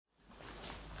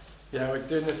Yeah, we're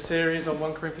doing this series on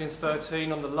 1 Corinthians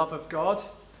 13 on the love of God.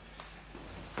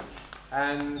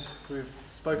 And we've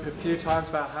spoken a few times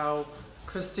about how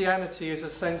Christianity is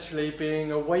essentially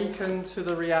being awakened to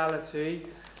the reality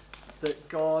that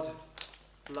God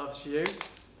loves you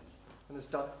and has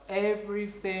done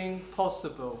everything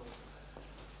possible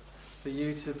for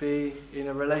you to be in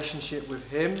a relationship with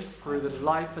Him through the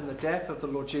life and the death of the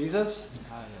Lord Jesus.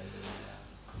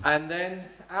 And then,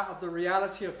 out of the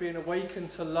reality of being awakened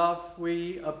to love,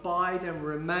 we abide and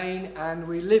remain and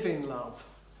we live in love.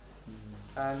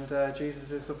 And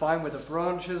Jesus is the vine, we're the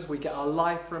branches, we get our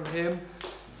life from Him.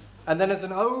 And then as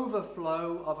an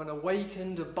overflow of an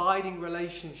awakened, abiding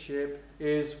relationship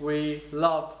is we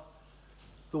love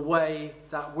the way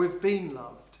that we've been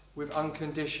loved, with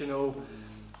unconditional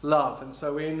love. And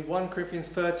so in 1 Corinthians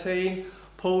 13,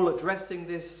 Paul addressing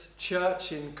this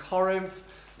church in Corinth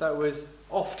that was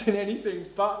often anything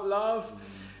but love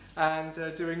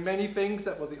and doing many things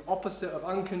that were the opposite of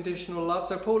unconditional love.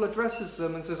 So Paul addresses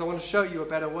them and says, I want to show you a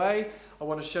better way. I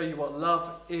want to show you what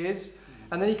love is.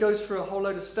 And then he goes through a whole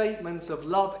load of statements of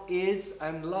love is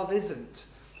and love isn't.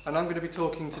 And I'm going to be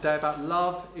talking today about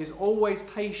love is always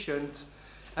patient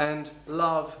and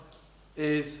love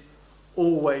is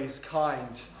always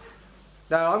kind.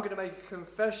 Now I'm going to make a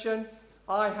confession.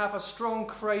 I have a strong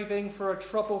craving for a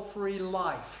trouble-free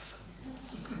life.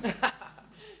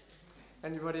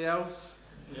 Anybody else?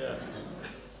 Yeah.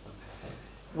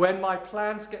 When my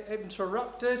plans get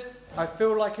interrupted, I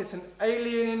feel like it's an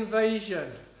alien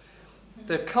invasion.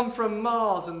 They've come from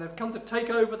Mars and they've come to take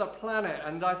over the planet,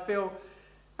 and I can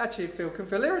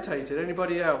feel irritated.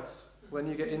 Anybody else when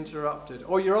you get interrupted?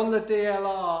 Or you're on the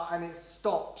DLR and it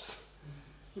stops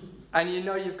and you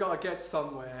know you've got to get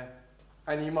somewhere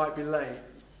and you might be late.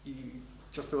 You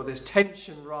just feel this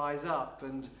tension rise up,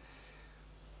 and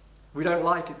we don't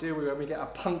like it, do we, when we get a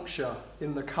puncture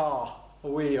in the car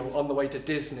wheel on the way to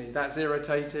Disney. That's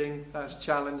irritating, that's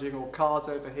challenging, or cars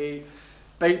overheat,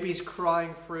 babies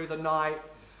crying through the night,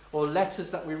 or letters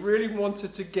that we really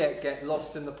wanted to get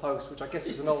lost in the post, which I guess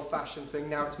is an old-fashioned thing.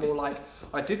 Now it's more like,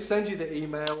 I did send you the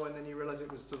email and then you realise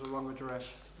it was to the wrong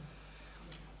address.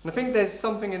 And I think there's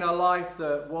something in our life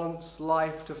that wants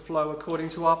life to flow according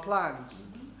to our plans.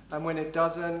 And when it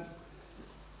doesn't,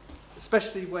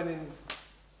 especially when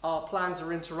our plans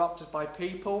are interrupted by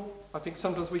people, I think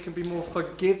sometimes we can be more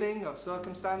forgiving of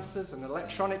circumstances and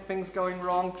electronic things going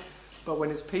wrong. But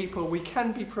when it's people, we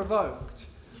can be provoked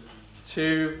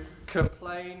to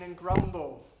complain and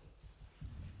grumble.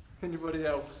 Anybody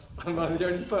else? Am I the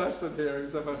only person here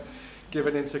who's ever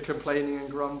given into complaining and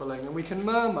grumbling? And we can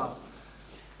murmur,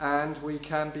 and we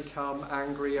can become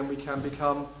angry, and we can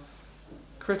become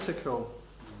critical.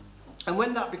 And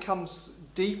when that becomes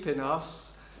deep in us,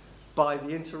 by the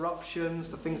interruptions,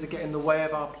 the things that get in the way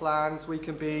of our plans, we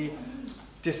can be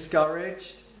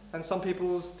discouraged. And some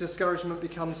people's discouragement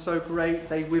becomes so great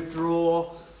they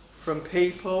withdraw from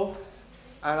people.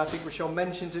 And I think Rochelle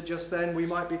mentioned it just then, we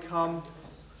might become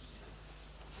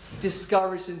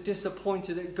discouraged and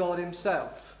disappointed at God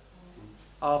Himself.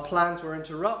 Our plans were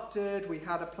interrupted, we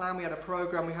had a plan, we had a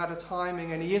program, we had a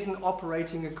timing, and He isn't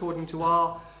operating according to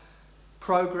our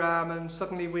program, and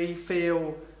suddenly we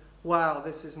feel, wow,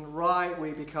 this isn't right.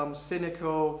 We become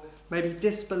cynical, maybe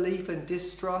disbelief and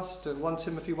distrust. And 1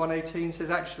 Timothy 1:18 says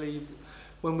actually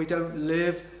when we don't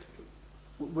live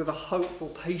with a hopeful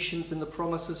patience in the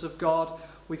promises of God,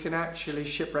 we can actually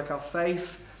shipwreck our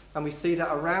faith. And we see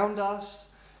that around us,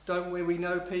 don't we? We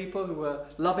know people who were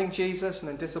loving Jesus and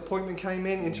then disappointment came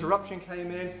in, interruption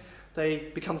came in, they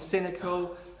become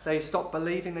cynical, they stop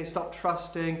believing, they stop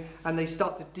trusting, and they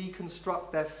start to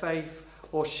deconstruct their faith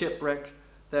or shipwreck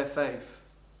their faith.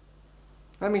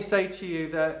 Let me say to you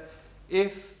that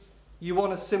if you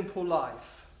want a simple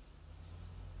life,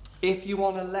 if you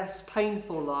want a less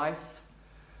painful life,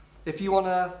 if you want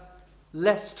a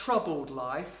less troubled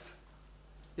life,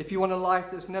 if you want a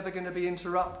life that's never going to be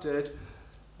interrupted,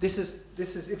 this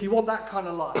is if you want that kind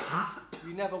of life,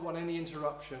 you never want any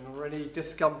interruption or any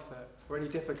discomfort or any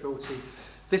difficulty.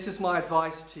 This is my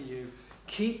advice to you.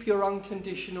 Keep your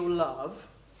unconditional love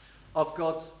of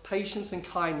God's patience and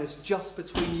kindness just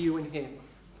between you and Him.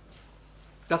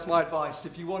 That's my advice.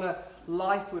 If you want a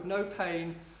life with no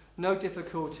pain, no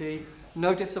difficulty,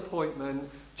 no disappointment,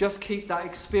 just keep that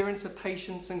experience of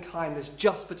patience and kindness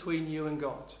just between you and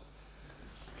God.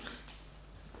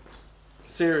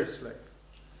 Seriously.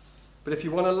 But if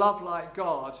you want to love like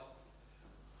God,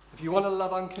 if you want to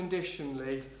love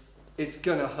unconditionally, it's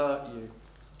going to hurt you.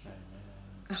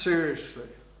 Amen. Seriously.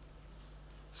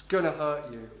 It's going to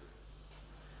hurt you.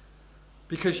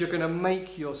 Because you're going to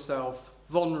make yourself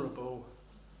vulnerable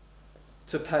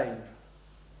to pain.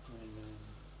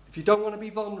 if you don't want to be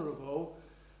vulnerable,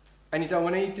 and you don't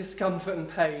want any discomfort and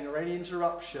pain or any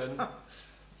interruption,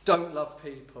 don't love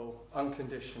people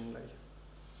unconditionally.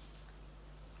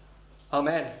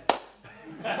 Amen.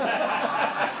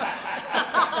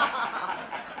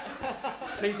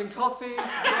 Teas and coffees.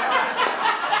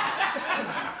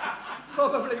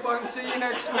 Probably won't see you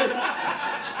next week.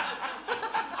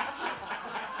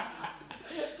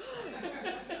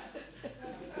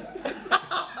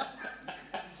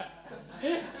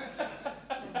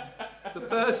 The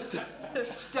first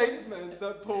statement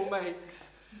that Paul makes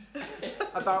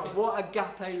about what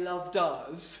agape love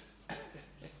does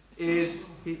is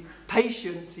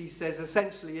patience, he says,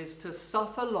 essentially is to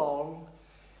suffer long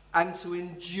and to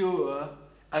endure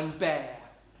and bear.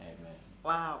 Amen.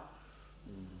 Wow.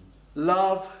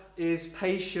 Love is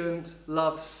patient,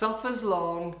 love suffers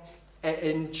long, it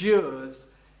endures,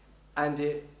 and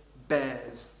it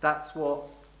bears. That's what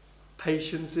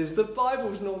patience is. The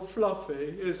Bible's not fluffy,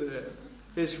 is it?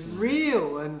 It's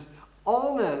real and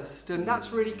honest, and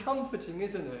that's really comforting,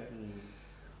 isn't it?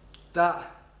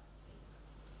 That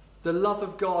the love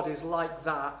of God is like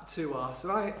that to us.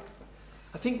 And I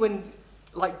think when,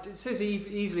 like it says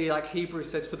easily, like Hebrews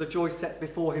says, for the joy set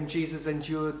before him, Jesus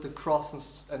endured the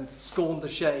cross and scorned the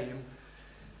shame.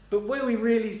 But where we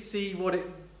really see what it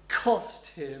cost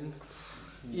him,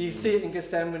 you see it in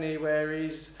Gethsemane, where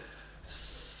he's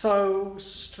so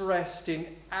stressed in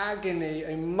agony,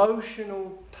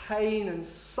 emotional pain and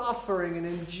suffering and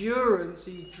endurance.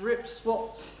 He drops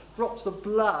of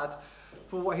blood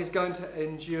for what he's going to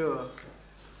endure.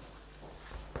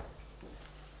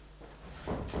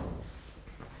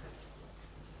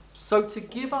 So to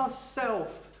give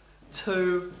ourselves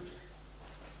to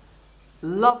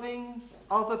loving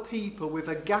other people with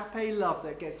agape love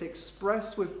that gets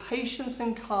expressed with patience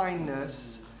and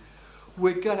kindness,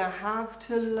 we're going to have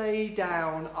to lay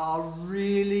down our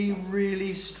really,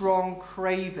 really strong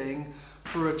craving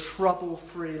for a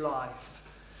trouble-free life.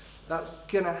 That's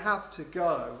going to have to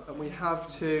go, and we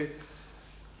have to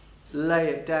lay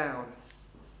it down.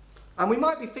 And we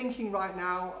might be thinking right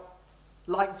now,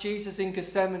 like Jesus in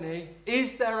Gethsemane,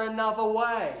 is there another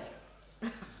way?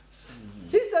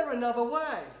 Is there another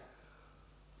way?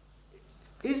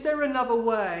 Is there another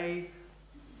way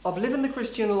of living the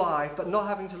Christian life but not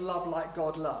having to love like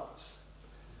God loves?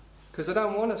 Because I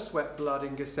don't want to sweat blood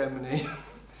in Gethsemane.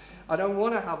 I don't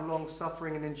want to have long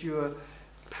suffering and endure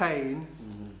pain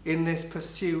in this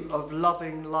pursuit of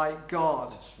loving like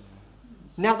God.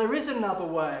 Now there is another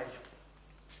way.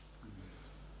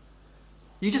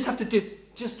 You just have to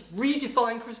just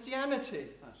redefine Christianity.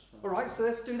 All right, so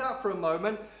let's do that for a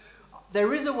moment.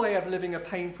 There is a way of living a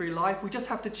pain-free life. We just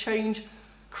have to change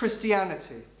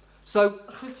Christianity. So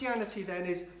Christianity then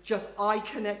is just I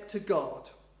connect to God,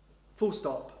 full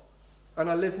stop, and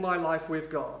I live my life with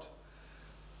God.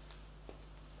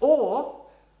 Or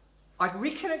I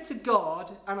reconnect to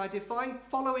God and I define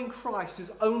following Christ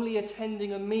as only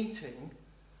attending a meeting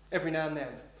every now and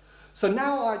then. So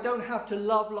now I don't have to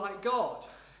love like God,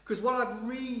 because what I've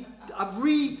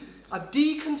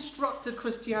deconstructed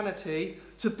Christianity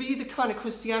to be the kind of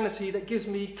Christianity that gives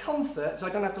me comfort, so I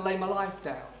don't have to lay my life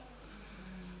down.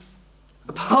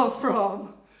 Apart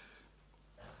from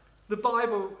the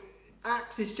Bible,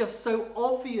 Acts is just so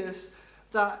obvious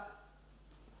that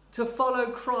to follow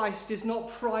Christ is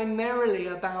not primarily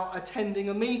about attending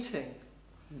a meeting.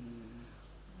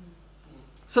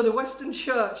 So the Western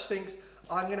church thinks,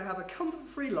 I'm going to have a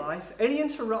comfort-free life, any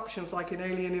interruptions like an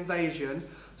alien invasion.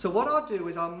 So what I'll do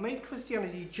is I'll make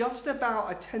Christianity just about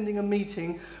attending a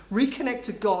meeting, reconnect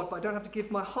to God, but I don't have to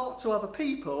give my heart to other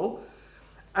people.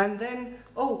 And then,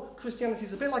 Christianity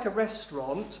is a bit like a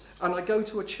restaurant, and I go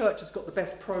to a church that's got the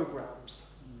best programs.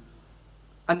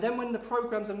 And then when the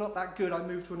programs are not that good, I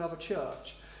move to another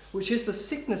church, which is the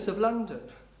sickness of London.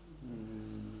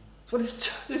 So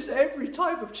there's every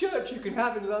type of church you can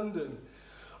have in London.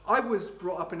 I was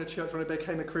brought up in a church when I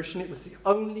became a Christian. It was the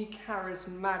only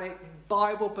charismatic,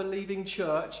 Bible-believing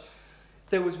church.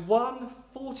 There was one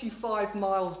 45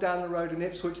 miles down the road in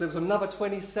Ipswich. There was another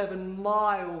 27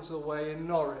 miles away in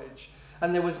Norwich.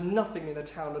 And there was nothing in a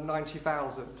town of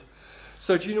 90,000.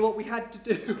 So do you know what we had to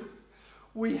do?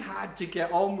 We had to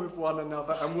get on with one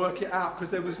another and work it out, because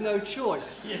there was no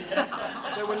choice.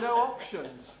 There were no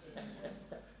options.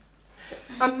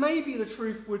 And maybe the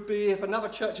truth would be, if another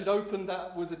church had opened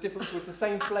that was the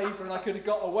same flavour and I could have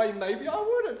got away, maybe I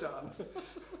would have done.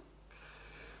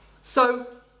 So,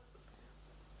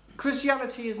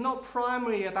 Christianity is not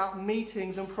primarily about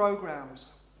meetings and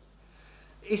programs.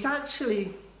 It's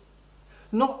actually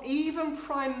not even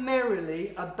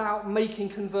primarily about making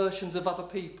conversions of other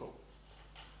people.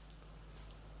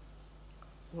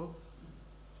 Well,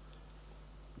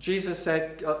 Jesus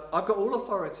said, I've got all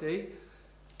authority.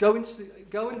 Go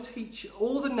and teach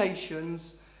all the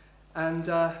nations and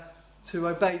to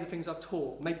obey the things I've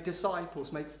taught. Make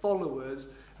disciples, make followers,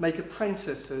 make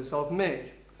apprentices of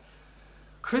me.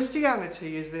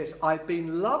 Christianity is this: I've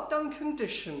been loved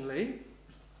unconditionally.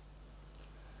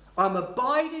 I'm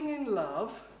abiding in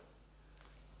love.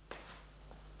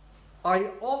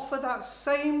 I offer that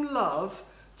same love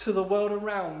to the world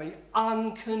around me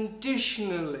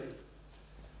unconditionally.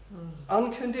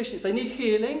 Unconditionally. If they need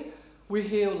healing, we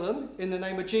heal them in the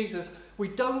name of Jesus. We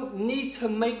don't need to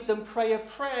make them pray a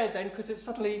prayer then, because it's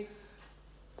suddenly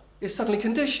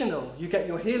conditional. You get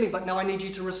your healing, but now I need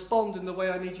you to respond in the way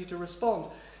I need you to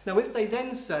respond. Now, if they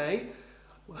then say,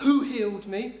 who healed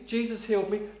me? Jesus healed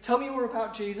me. Tell me more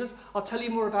about Jesus. I'll tell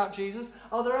you more about Jesus.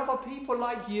 Are there other people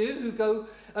like you who go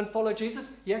and follow Jesus?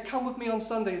 Yeah, come with me on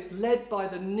Sunday. It's led by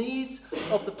the needs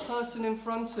of the person in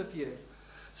front of you.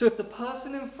 So if the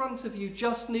person in front of you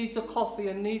just needs a coffee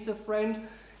and needs a friend,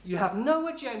 you have no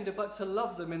agenda but to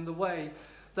love them in the way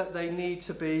that they need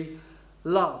to be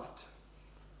loved.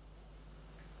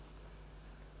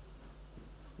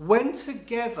 When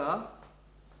together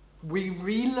we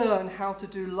relearn how to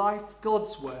do life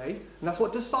God's way, and that's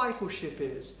what discipleship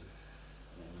is.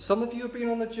 Some of you have been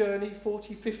on the journey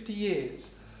 40, 50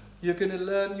 years. You're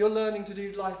learning to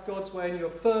do life God's way, and you're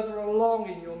further along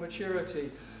in your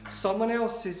maturity. Someone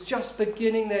else is just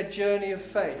beginning their journey of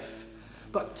faith.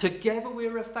 But together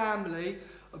we're a family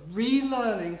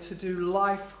relearning to do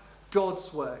life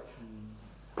God's way.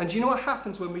 And do you know what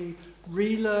happens when we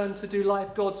relearn to do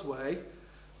life God's way?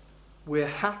 We're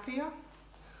happier,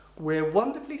 we're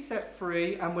wonderfully set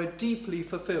free, and we're deeply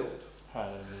fulfilled.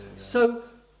 Hallelujah. So,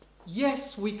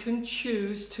 yes, we can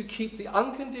choose to keep the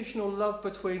unconditional love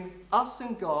between us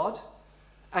and God,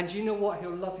 and you know what? He'll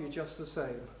love you just the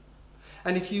same.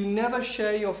 And if you never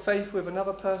share your faith with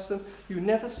another person, you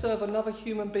never serve another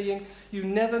human being, you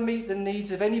never meet the needs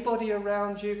of anybody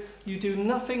around you, you do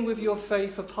nothing with your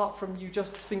faith apart from you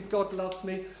just think God loves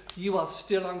me, you are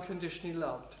still unconditionally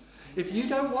loved. If you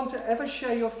don't want to ever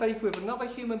share your faith with another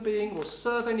human being or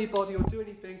serve anybody or do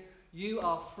anything, you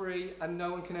are free and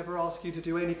no one can ever ask you to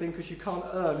do anything because you can't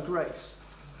earn grace.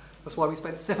 That's why we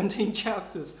spent 17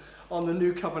 chapters on the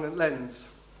New Covenant lens.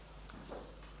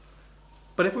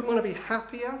 But if we want to be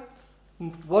happier,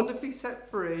 wonderfully set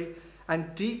free,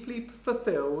 and deeply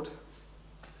fulfilled,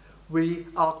 we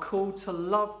are called to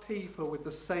love people with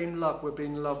the same love we're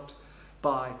being loved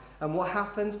by. And what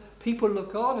happens? People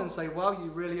look on and say, wow,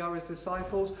 you really are his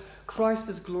disciples. Christ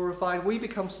is glorified. We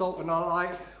become salt and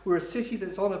light. We're a city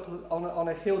that's on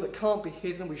a hill that can't be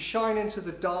hidden. We shine into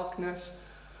the darkness.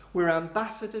 We're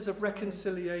ambassadors of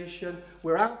reconciliation.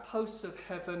 We're outposts of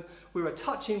heaven. We're a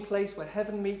touching place where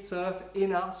heaven meets earth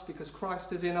in us because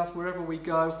Christ is in us wherever we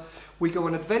go. We go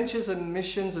on adventures and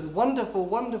missions and wonderful,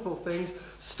 wonderful things.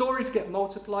 Stories get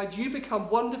multiplied. You become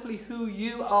wonderfully who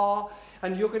you are,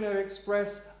 and you're going to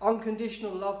express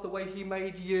unconditional love the way he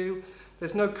made you.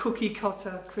 There's no cookie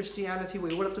cutter Christianity where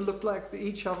we all have to look like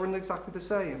each other and exactly the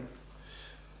same.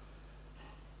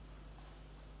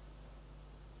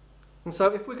 And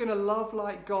so if we're going to love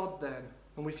like God then,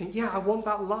 and we think, yeah, I want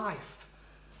that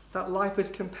life is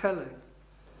compelling.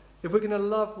 If we're going to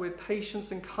love with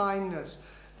patience and kindness,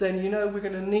 then, we're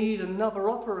going to need another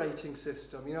operating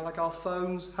system. Like our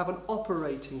phones have an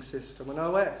operating system, an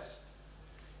OS.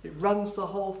 It runs the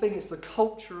whole thing. It's the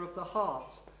culture of the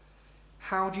heart.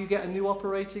 How do you get a new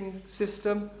operating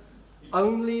system?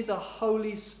 Only the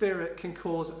Holy Spirit can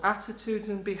cause attitudes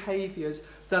and behaviours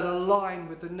that align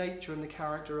with the nature and the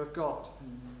character of God.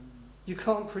 You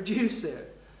can't produce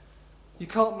it. You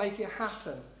can't make it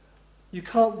happen. You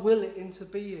can't will it into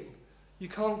being. You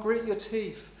can't grit your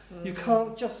teeth. You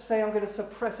can't just say, I'm going to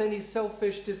suppress any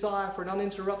selfish desire for an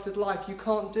uninterrupted life. You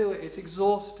can't do it. It's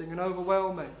exhausting and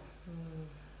overwhelming.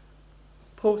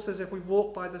 Paul says if we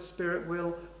walk by the Spirit,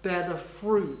 we'll bear the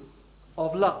fruit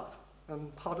of love.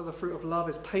 And part of the fruit of love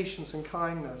is patience and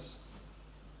kindness.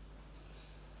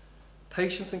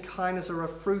 Patience and kindness are a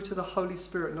fruit of the Holy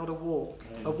Spirit, not a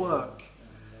work.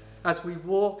 As we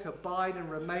walk, abide, and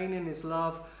remain in his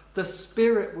love, the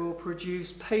Spirit will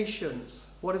produce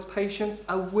patience. What is patience?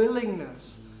 A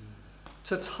willingness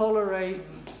to tolerate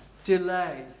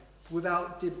delay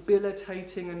without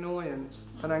debilitating annoyance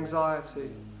and anxiety.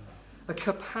 A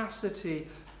capacity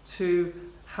to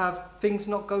have things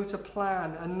not go to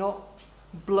plan and not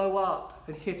blow up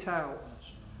and hit out.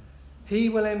 He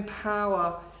will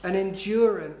empower an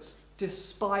endurance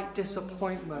despite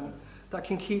disappointment that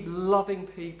can keep loving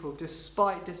people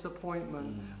despite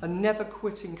disappointment, a never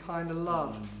quitting kind of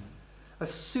love. A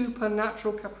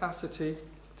supernatural capacity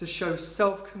to show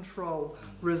self-control,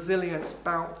 resilience,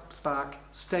 bounce back,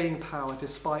 staying power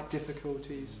despite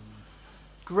difficulties.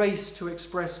 Grace to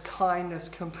express kindness,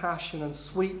 compassion and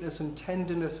sweetness and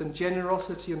tenderness and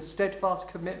generosity and steadfast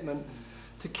commitment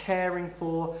to caring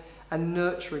for and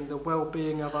nurturing the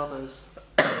well-being of others.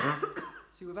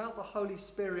 See, without the Holy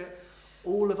Spirit,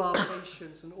 all of our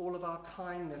patience and all of our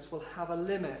kindness will have a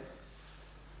limit.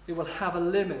 It will have a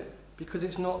limit because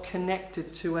it's not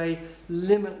connected to a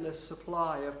limitless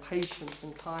supply of patience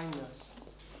and kindness.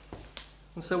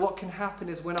 And so what can happen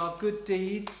is when our good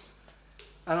deeds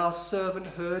and our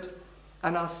servanthood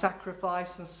and our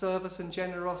sacrifice and service and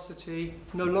generosity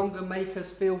no longer make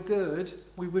us feel good,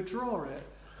 we withdraw it.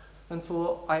 And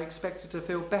I expect it to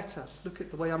feel better. Look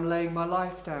at the way I'm laying my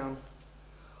life down.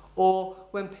 Or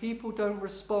when people don't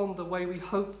respond the way we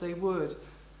hope they would,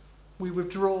 we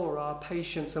withdraw our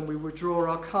patience and we withdraw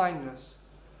our kindness.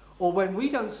 Or when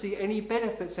we don't see any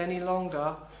benefits any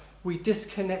longer, we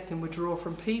disconnect and withdraw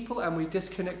from people and we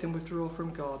disconnect and withdraw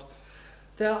from God.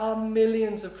 There are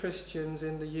millions of Christians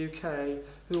in the UK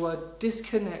who are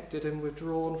disconnected and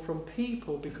withdrawn from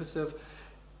people because of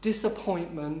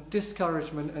disappointment,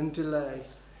 discouragement and delay.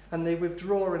 And they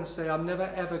withdraw and say, I'm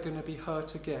never ever going to be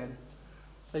hurt again.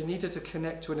 They needed to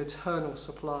connect to an eternal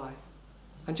supply.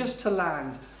 And just to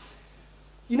land,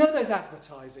 you know those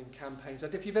advertising campaigns,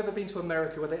 like if you've ever been to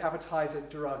America where they advertise a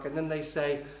drug and then they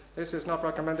say, this is not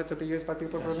recommended to be used by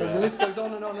people from... The list goes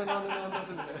on and on and on and on,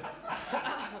 doesn't it?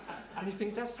 And you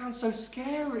think, that sounds so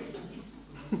scary.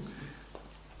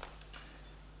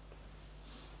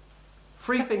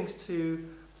 3 things to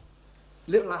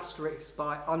little asterisks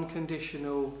by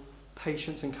unconditional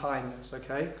patience and kindness,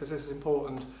 okay? Because this is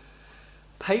important.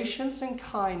 Patience and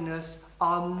kindness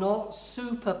are not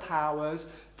superpowers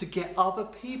to get other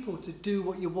people to do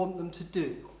what you want them to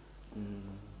do.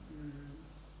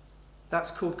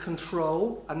 That's called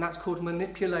control, and that's called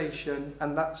manipulation,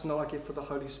 and that's not a gift for the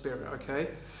Holy Spirit, okay?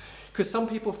 Because some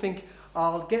people think,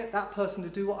 I'll get that person to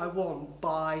do what I want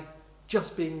by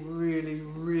just being really,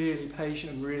 really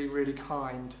patient and really, really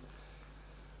kind.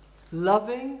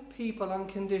 Loving people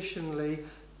unconditionally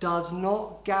does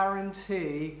not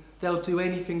guarantee they'll do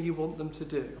anything you want them to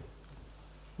do.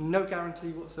 No guarantee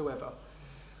whatsoever.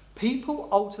 People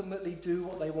ultimately do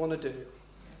what they want to do.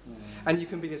 And you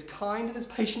can be as kind and as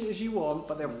patient as you want,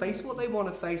 but they'll face what they want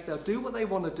to face, they'll do what they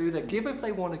want to do, they'll give if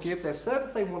they want to give, they'll serve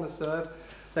if they want to serve,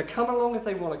 they'll come along if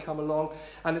they want to come along,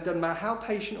 and it doesn't matter how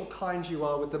patient or kind you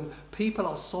are with them, people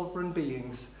are sovereign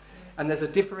beings. And there's a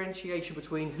differentiation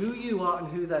between who you are and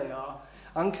who they are.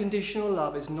 Unconditional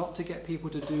love is not to get people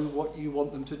to do what you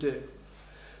want them to do.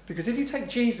 Because if you take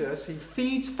Jesus, he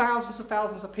feeds thousands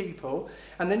of people,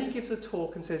 and then he gives a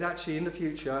talk and says, actually, in the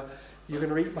future, you're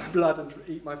going to eat my blood and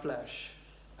eat my flesh.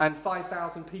 And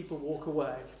 5,000 people walk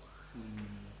away.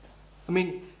 I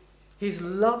mean, his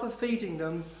love of feeding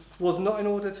them was not in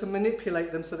order to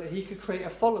manipulate them so that he could create a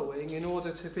following in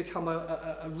order to become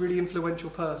a really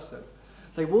influential person.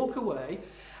 They walk away,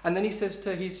 and then he says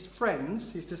to his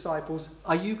friends, his disciples,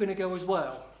 are you going to go as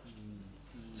well?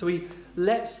 So he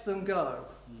lets them go.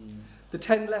 The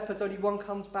 10 lepers, only one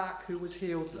comes back who was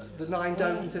healed. The 9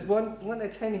 don't. And says, weren't there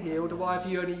 10 healed, or why have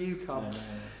only you come?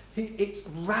 It's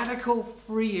radical,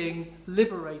 freeing,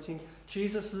 liberating.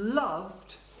 Jesus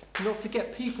loved not to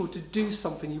get people to do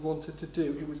something he wanted to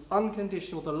do. It was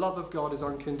unconditional. The love of God is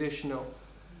unconditional.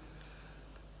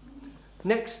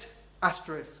 Next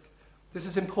asterisk. This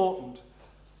is important.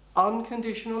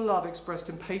 Unconditional love expressed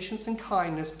in patience and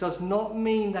kindness does not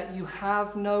mean that you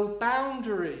have no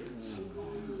boundaries.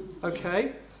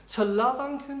 Okay? To love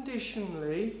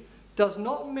unconditionally does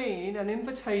not mean an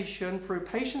invitation through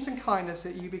patience and kindness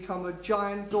that you become a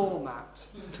giant doormat.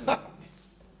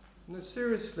 No,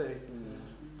 seriously.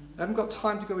 I haven't got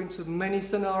time to go into many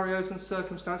scenarios and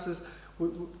circumstances.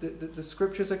 The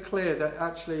scriptures are clear that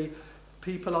actually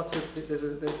people are to...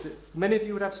 many of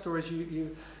you would have stories.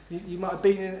 You might have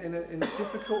been in a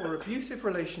difficult or abusive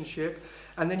relationship,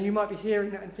 and then you might be hearing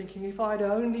that and thinking, if I'd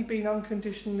only been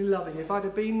unconditionally loving, if I'd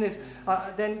have been this,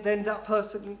 then that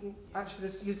person, actually,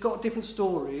 you've got different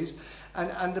stories,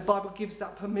 and the Bible gives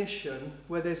that permission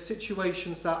where there's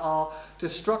situations that are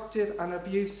destructive and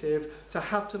abusive to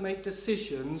have to make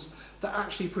decisions that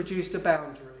actually produced a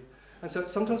boundary. And so it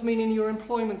sometimes means in your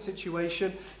employment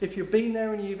situation, if you've been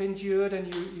there and you've endured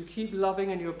and you keep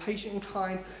loving and you're patient and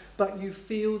kind, but you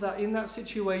feel that in that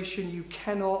situation you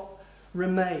cannot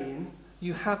remain,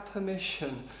 you have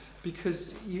permission,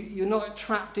 because you're not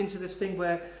trapped into this thing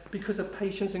where, because of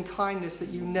patience and kindness, that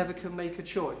you never can make a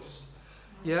choice.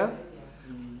 Yeah?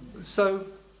 So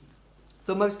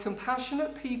the most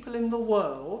compassionate people in the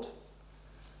world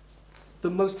The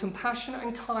most compassionate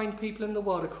and kind people in the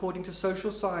world, according to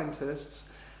social scientists,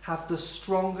 have the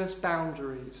strongest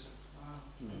boundaries.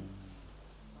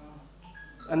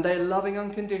 And they're loving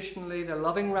unconditionally, they're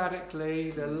loving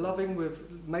radically, they're loving with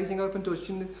amazing open doors,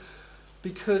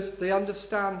 because they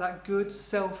understand that good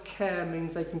self-care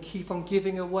means they can keep on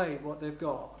giving away what they've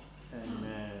got.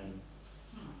 Amen.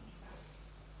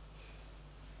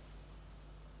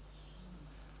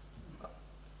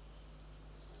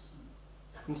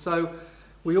 And so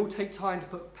we all take time to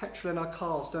put petrol in our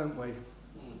cars, don't we?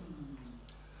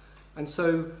 And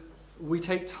so we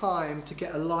take time to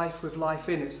get a life with life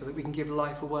in it so that we can give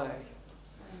life away.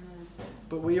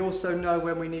 But we also know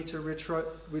when we need to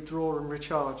withdraw and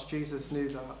recharge. Jesus knew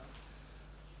that.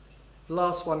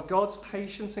 Last one, God's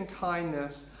patience and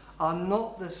kindness are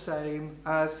not the same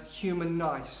as human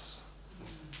nice.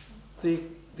 The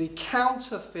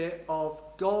counterfeit of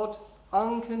God's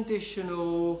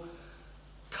unconditional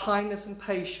kindness and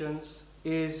patience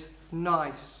is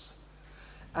nice.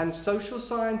 And social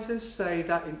scientists say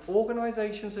that in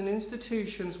organizations and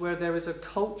institutions where there is a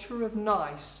culture of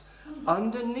nice,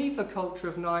 underneath a culture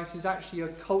of nice is actually a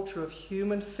culture of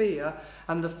human fear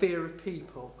and the fear of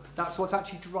people. That's what's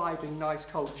actually driving nice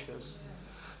cultures.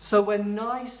 So when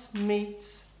nice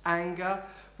meets anger,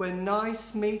 when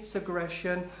nice meets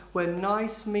aggression, when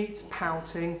nice meets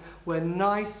pouting, when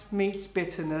nice meets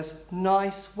bitterness,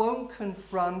 nice won't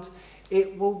confront,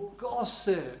 it will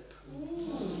gossip.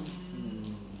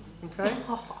 Okay?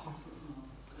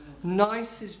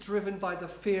 Nice is driven by the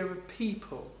fear of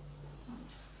people.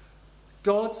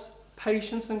 God's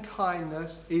patience and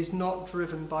kindness is not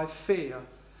driven by fear.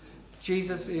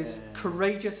 Jesus is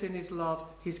courageous in his love,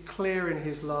 he's clear in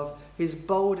his love, he's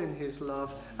bold in his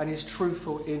love, and he's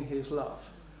truthful in his love.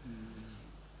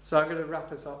 So I'm going to wrap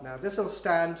this up now. This will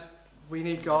stand. We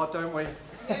need God, don't we?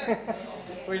 Yes.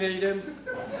 We need him.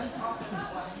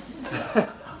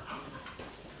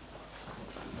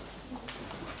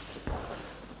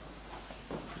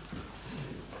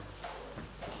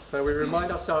 So we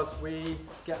remind ourselves, we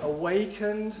get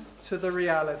awakened to the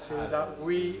reality that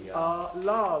we are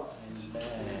loved.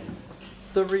 Amen.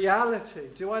 The reality.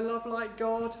 Do I love like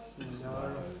God?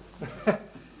 No.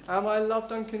 Am I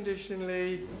loved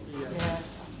unconditionally?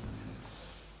 Yes.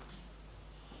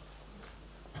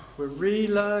 We're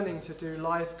relearning to do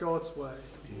life God's way.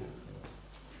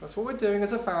 That's what we're doing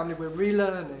as a family. We're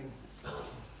relearning.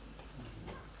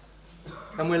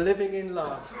 And we're living in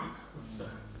love.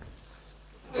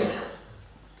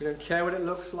 We don't care what it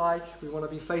looks like. We want to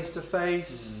be face to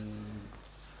face,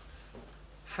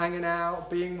 hanging out,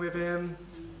 being with him,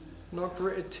 not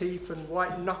gritted teeth and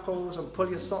white knuckles and pull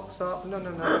your socks up. No,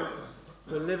 no, no.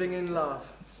 We're living in love.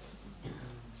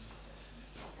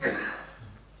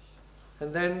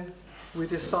 And then we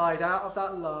decide out of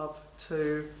that love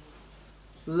to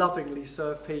lovingly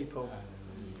serve people.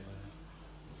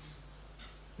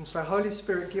 And so, Holy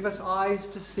Spirit, give us eyes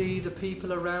to see the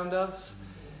people around us.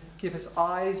 Give us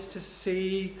eyes to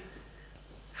see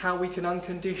how we can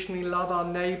unconditionally love our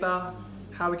neighbour,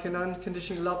 how we can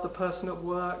unconditionally love the person at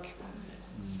work.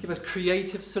 Give us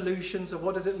creative solutions of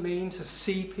what does it mean to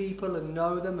see people and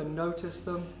know them and notice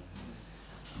them.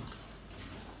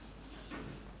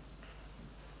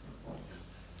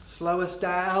 Slow us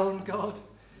down, God.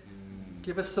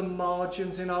 Give us some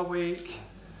margins in our week,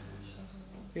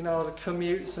 in our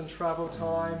commutes and travel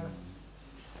time.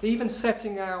 Even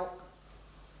setting out,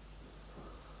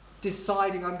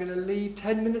 deciding I'm going to leave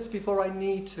 10 minutes before I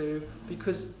need to,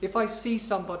 because if I see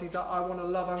somebody that I want to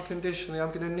love unconditionally, I'm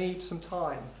going to need some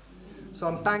time. So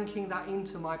I'm banking that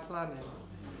into my planning.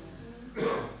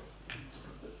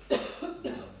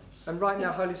 And right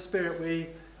now, Holy Spirit, we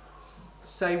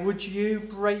say, would you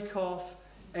break off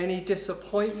any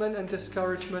disappointment and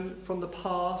discouragement from the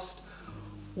past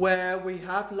where we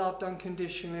have loved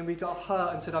unconditionally and we got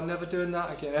hurt and said, I'm never doing that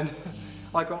again.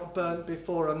 I got burnt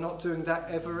before, I'm not doing that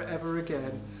ever, ever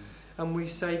again. And we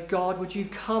say, God, would you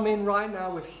come in right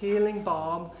now with healing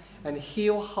balm and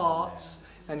heal hearts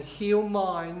and heal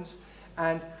minds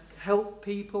and help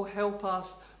people, help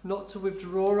us not to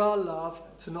withdraw our love,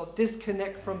 to not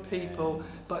disconnect from people,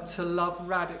 but to love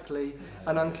radically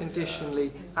and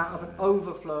unconditionally out of an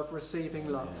overflow of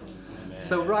receiving love.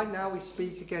 So right now we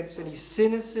speak against any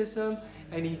cynicism,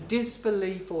 any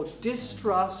disbelief or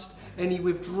distrust, any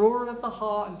withdrawal of the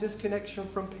heart and disconnection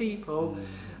from people.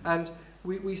 And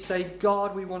we say,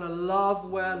 God, we want to love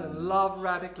well and love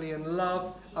radically and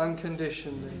love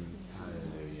unconditionally.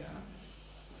 Hallelujah.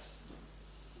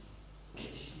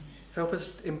 Help us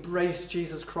embrace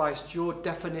Jesus Christ, your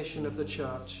definition of the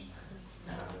church,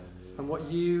 and what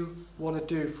you want to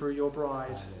do for your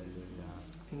bride.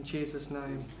 In Jesus'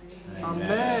 name.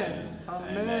 Amen.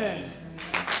 Amen. Amen.